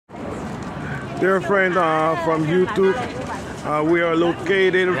Dear friend from YouTube, we are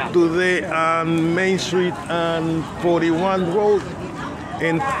located today on Main Street and 41 Road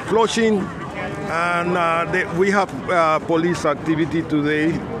in Flushing, and we have police activity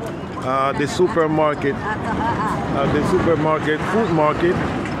today. The supermarket, food market,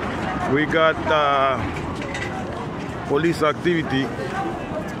 we got police activity.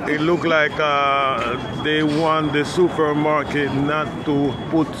 It looked like they want the supermarket not to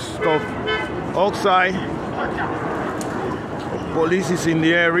put stuff outside. Police is in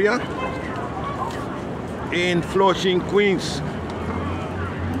the area in Flushing, Queens.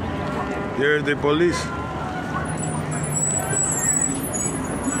 There's the police.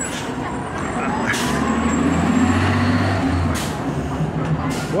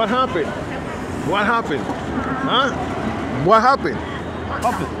 What happened? What happened? Huh? What happened?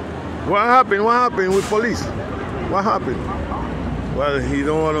 What happened? What happened with police? What happened? Well, he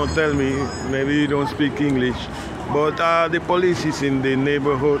don't want to tell me. Maybe he don't speak English. But the police is in the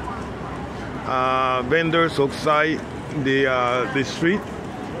neighborhood. Vendors outside the street,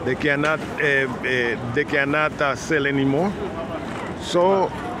 they cannot sell anymore. So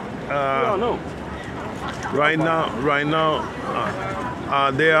right now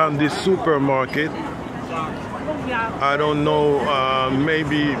they are in the supermarket. I don't know,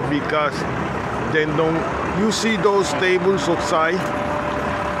 maybe because they don't. You see those tables outside?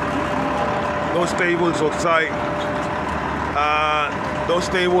 Those tables outside. Those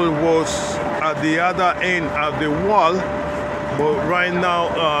tables was at the other end of the wall, but right now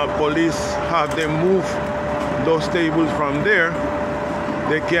police have them move those tables from there.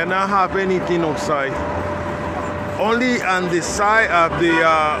 They cannot have anything outside. Only on the side of the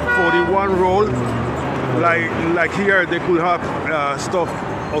 41 road. Like here, they could have stuff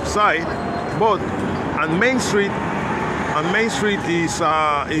outside, but on Main Street is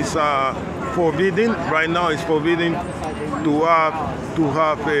forbidden. Right now, it's forbidden to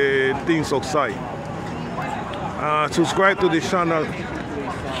have things outside. Subscribe to the channel,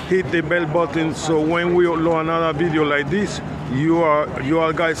 hit the bell button, so when we upload another video like this, you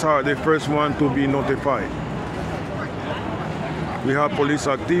all guys are the first one to be notified. We have police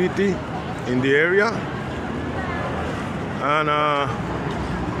activity in the area.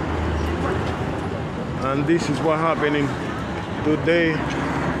 And this is what happening today.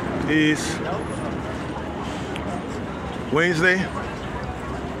 Is Wednesday,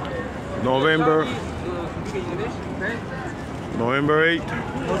 November 8th.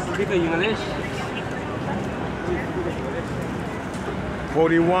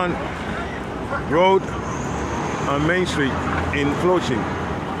 41 Road on Main Street in Flushing.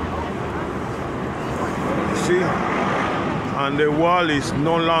 See? And the wall is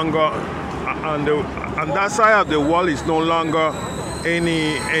no longer, on that side of the wall is no longer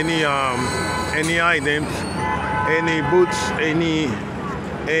any items, any boots, any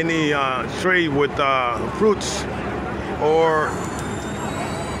tray with fruits or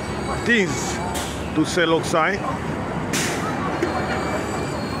things to sell outside.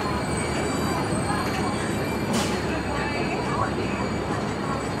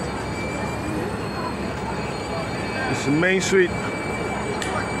 It's Main Street,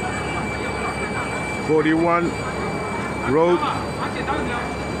 41 Road.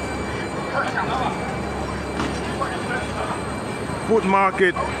 Food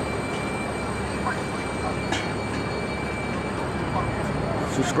market.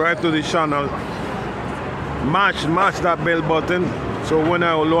 Subscribe to the channel. Mash that bell button, so when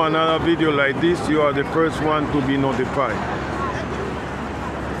I upload another video like this, you are the first one to be notified.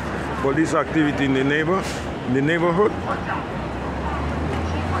 Police activity in the neighborhood.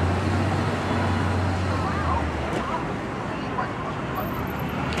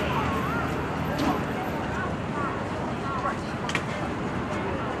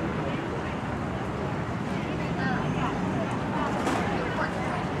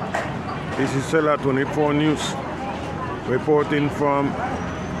 This is Seller 24 News reporting from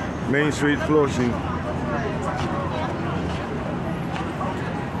Main Street, Flushing.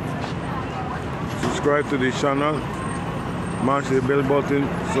 Subscribe to the channel, mash the bell button,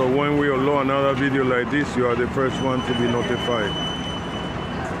 so when we upload another video like this, you are the first one to be notified.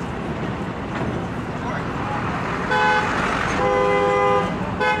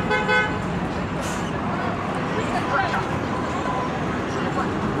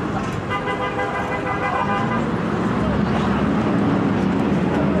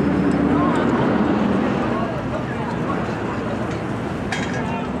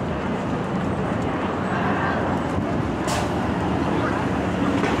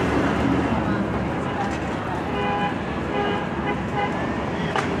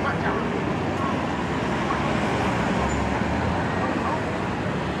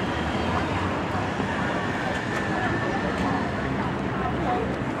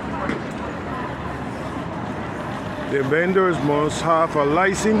 The vendors must have a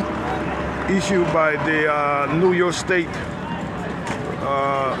license issued by the New York State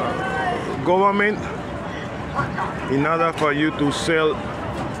government in order for you to sell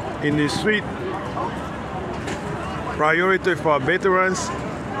in the street. Priority for veterans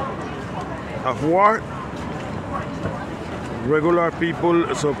of war. Regular people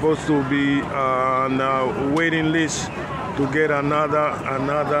are supposed to be on a waiting list to get another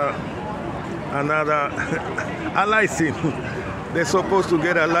a license. They're supposed to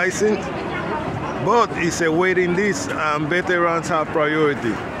get a license, but it's a waiting list and veterans have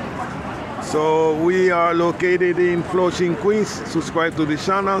priority. So we are located in Flushing, Queens. Subscribe to the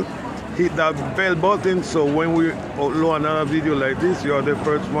channel, hit that bell button, so when we upload another video like this, you are the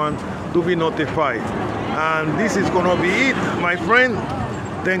first one to be notified. And this is gonna be it, my friend.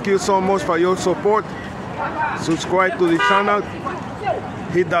 Thank you so much for your support. Subscribe to the channel,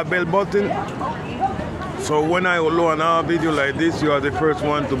 hit that bell button, so when I upload another video like this, you are the first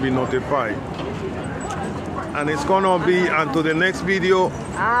one to be notified. And it's gonna be until the next video.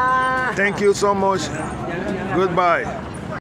 Thank you so much. Goodbye.